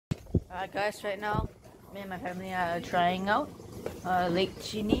Alright guys, right now me and my family are trying out Lake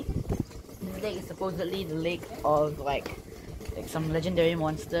Chini. This lake is supposedly the lake of like some legendary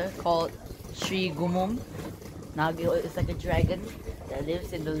monster called Sri Gumum. Now it's like a dragon that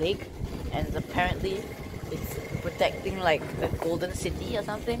lives in the lake, and apparently it's protecting like a golden city or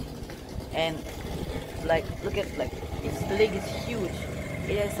something. And like look at the lake is huge.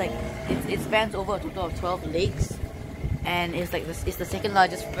 It has like it spans over a total of 12 lakes, and it's like it's the second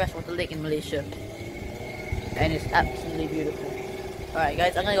largest freshwater lake in Malaysia, and it's absolutely beautiful. Alright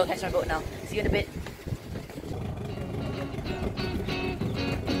guys, I'm gonna go catch my boat now. See you in a bit.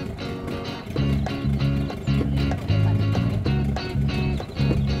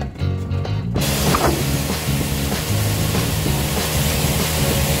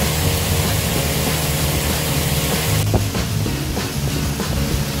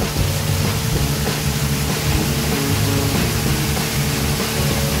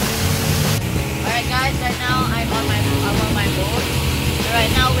 Right now I'm on my boat. Right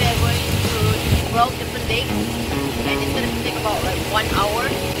now we are going to 12 different lakes, and it's gonna take about like 1 hour.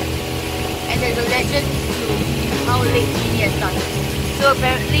 And there's a legend to how Lake Chini has started. So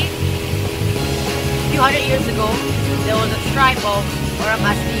apparently, a few hundred years ago, there was a tribe of orang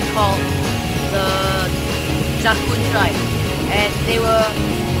asli called the Jakun tribe, and they were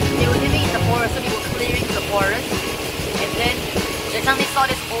living in the forest. So they were clearing the forest, and then time they saw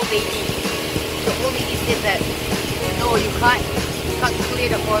this old lady. The old lady said that no, you can't clear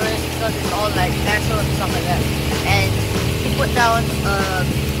the forest because it's all like natural and stuff like that. And he put down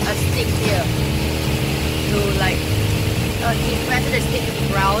a stick here to like he planted a stick in the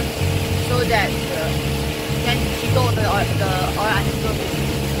ground so that then he told the orang to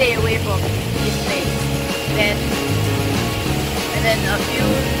stay away from this place. And then a few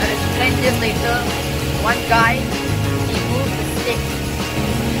 10 years later, one guy he moved the stick,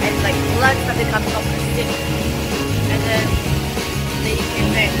 and like blood started coming off the stick, and then they came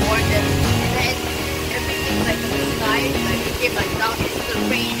back and warned them, and then everything like in the sky like became like down into the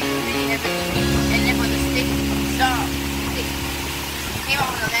rain and everything, and then when the stick came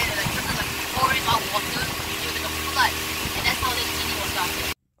out of the land and like started like pouring out water, it was like a flood, and that's how the Chini was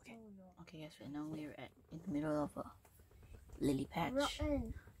started. Okay guys, right now we're in the middle of a lily patch.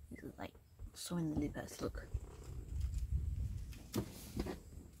 This is like so many lily pads, look.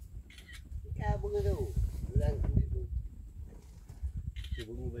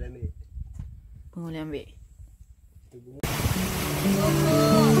 Boleh ambil.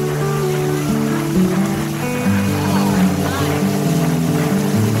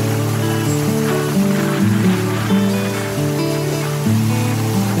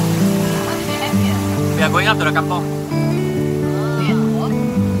 We are going up to the kampong.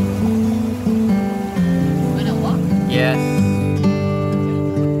 Yes.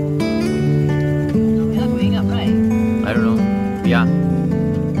 We are going up, right? I don't know. Yeah.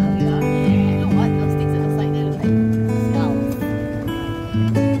 You know what? Those things on the side, they look like skulls.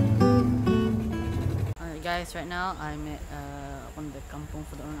 Alright guys, right now I'm at on the kampong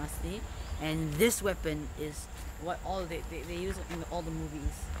for the orang asli, and this weapon is what all they use it in all the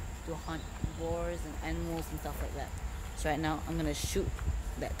movies to hunt boars and animals and stuff like that. So right now I'm gonna shoot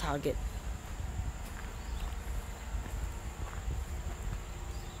that target.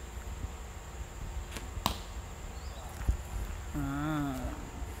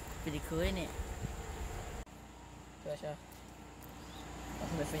 Pretty cool, isn't it? Gosh,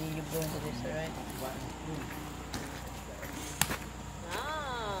 I'm definitely you blow into this, alright?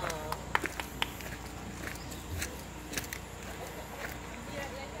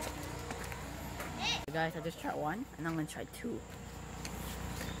 Guys, I just tried one, and I'm gonna try two.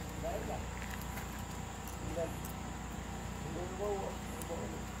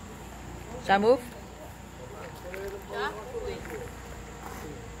 Should I move?